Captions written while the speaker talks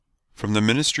From the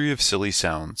Ministry of Silly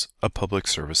Sounds, a public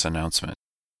service announcement.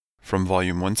 From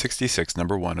Volume 166,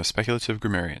 Number 1 of Speculative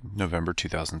Grammarian, November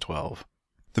 2012.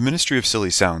 The Ministry of Silly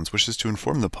Sounds wishes to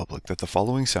inform the public that the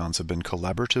following sounds have been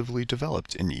collaboratively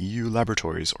developed in EU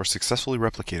laboratories or successfully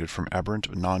replicated from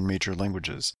aberrant non-major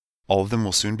languages. All of them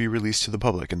will soon be released to the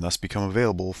public and thus become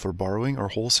available for borrowing or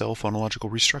wholesale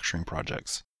phonological restructuring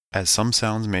projects. As some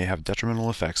sounds may have detrimental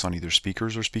effects on either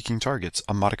speakers or speaking targets,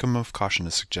 a modicum of caution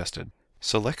is suggested.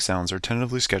 Select sounds are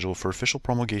tentatively scheduled for official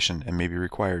promulgation and may be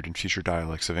required in future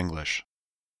dialects of English.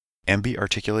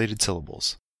 Ambi-articulated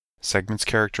syllables. Segments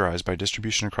characterized by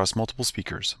distribution across multiple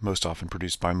speakers, most often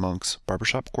produced by monks,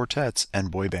 barbershop quartets,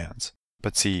 and boy bands.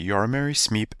 But see Jaromír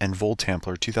Smeep and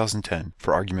Voltampler 2010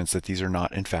 for arguments that these are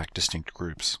not in fact distinct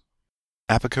groups.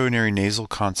 Apocoronary nasal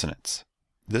consonants.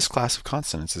 This class of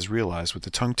consonants is realized with the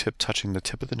tongue tip touching the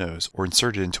tip of the nose or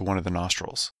inserted into one of the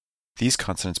nostrils. These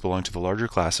consonants belong to the larger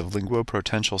class of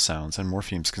linguopotential sounds, and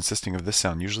morphemes consisting of this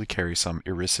sound usually carry some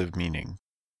erisive meaning.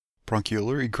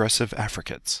 Bronchiolar egressive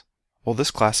affricates. While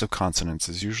this class of consonants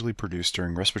is usually produced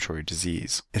during respiratory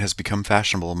disease, it has become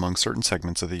fashionable among certain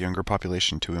segments of the younger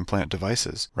population to implant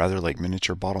devices, rather like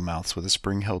miniature bottle mouths with a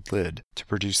spring-held lid, to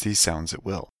produce these sounds at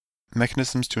will.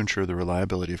 Mechanisms to ensure the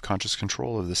reliability of conscious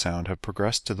control of the sound have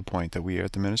progressed to the point that we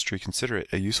at the Ministry consider it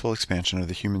a useful expansion of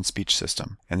the human speech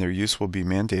system, and their use will be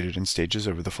mandated in stages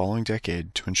over the following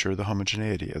decade to ensure the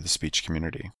homogeneity of the speech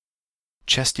community.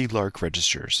 Chesty lark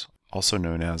registers, also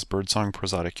known as birdsong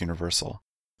prosodic universal.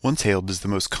 Once hailed as the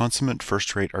most consummate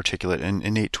first-rate articulate and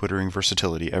innate twittering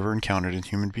versatility ever encountered in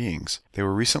human beings, they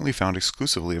were recently found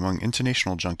exclusively among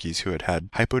intonational junkies who had had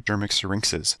hypodermic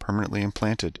syrinxes permanently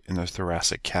implanted in their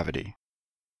thoracic cavity.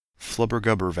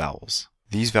 Flubber-gubber vowels.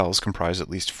 These vowels comprise at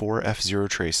least 4 F0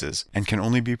 traces and can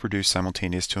only be produced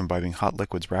simultaneous to imbibing hot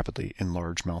liquids rapidly in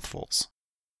large mouthfuls.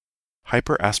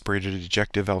 Hyperaspirated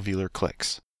ejective alveolar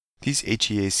clicks. These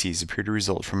HEACs appear to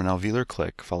result from an alveolar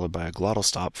click followed by a glottal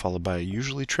stop followed by a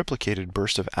usually triplicated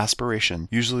burst of aspiration,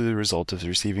 usually the result of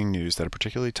receiving news that a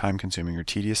particularly time-consuming or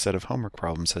tedious set of homework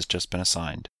problems has just been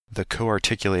assigned. The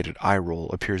co-articulated eye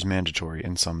roll appears mandatory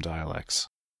in some dialects.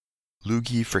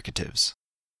 Lugy fricatives.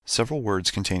 Several words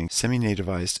containing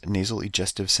semi-nativized nasal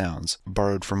egestive sounds,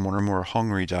 borrowed from one or more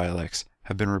Hongri dialects,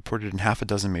 have been reported in half a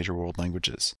dozen major world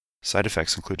languages. Side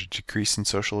effects include a decrease in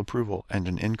social approval and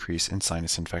an increase in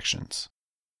sinus infections.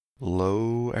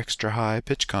 Low extra-high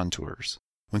pitch contours.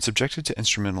 When subjected to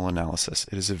instrumental analysis,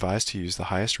 it is advised to use the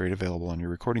highest rate available on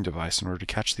your recording device in order to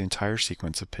catch the entire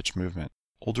sequence of pitch movement.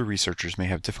 Older researchers may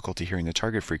have difficulty hearing the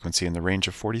target frequency in the range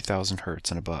of 40,000 Hz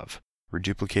and above.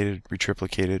 Reduplicated,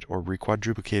 retriplicated, or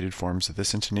requadruplicated forms of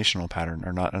this intonational pattern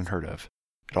are not unheard of.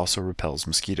 It also repels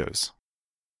mosquitoes.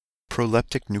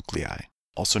 Proleptic nuclei,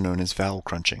 also known as vowel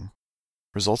crunching,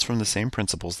 results from the same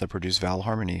principles that produce vowel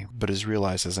harmony, but is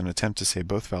realized as an attempt to say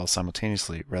both vowels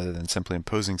simultaneously rather than simply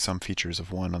imposing some features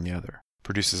of one on the other.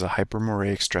 Produces a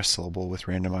hypermoraic stress syllable with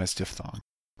randomized diphthong,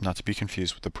 not to be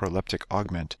confused with the proleptic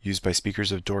augment used by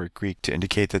speakers of Doric Greek to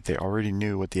indicate that they already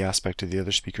knew what the aspect of the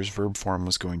other speaker's verb form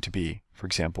was going to be, for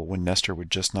example, when Nestor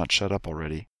would just not shut up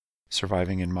already,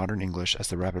 surviving in modern English as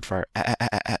the rapid-fire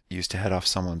used to head off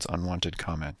someone's unwanted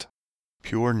comment.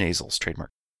 Pure nasals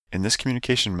trademark. In this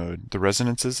communication mode, the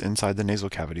resonances inside the nasal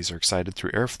cavities are excited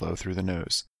through airflow through the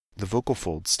nose. The vocal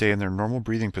folds stay in their normal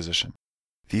breathing position.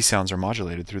 These sounds are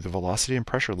modulated through the velocity and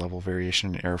pressure level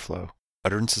variation in airflow.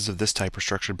 Utterances of this type are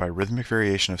structured by rhythmic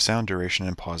variation of sound duration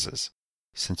and pauses.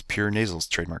 Since pure nasals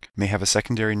trademark may have a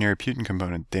secondary nariputin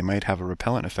component, they might have a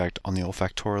repellent effect on the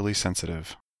olfactorily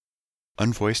sensitive.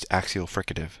 Unvoiced axial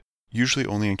fricative. Usually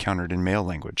only encountered in male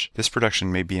language, this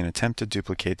production may be an attempt to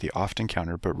duplicate the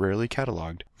oft-encountered but rarely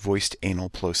catalogued voiced anal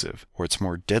plosive, or its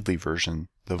more deadly version,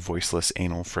 the voiceless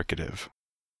anal fricative.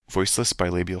 Voiceless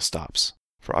bilabial stops.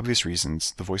 For obvious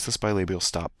reasons, the voiceless bilabial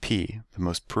stop P, the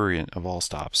most prurient of all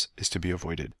stops, is to be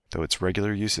avoided, though its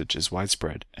regular usage is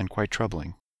widespread and quite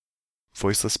troubling.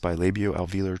 Voiceless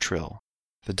bilabio-alveolar trill.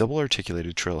 The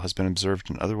double-articulated trill has been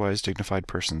observed in otherwise dignified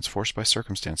persons forced by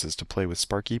circumstances to play with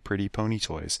sparky, pretty pony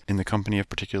toys in the company of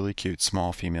particularly cute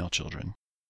small female children.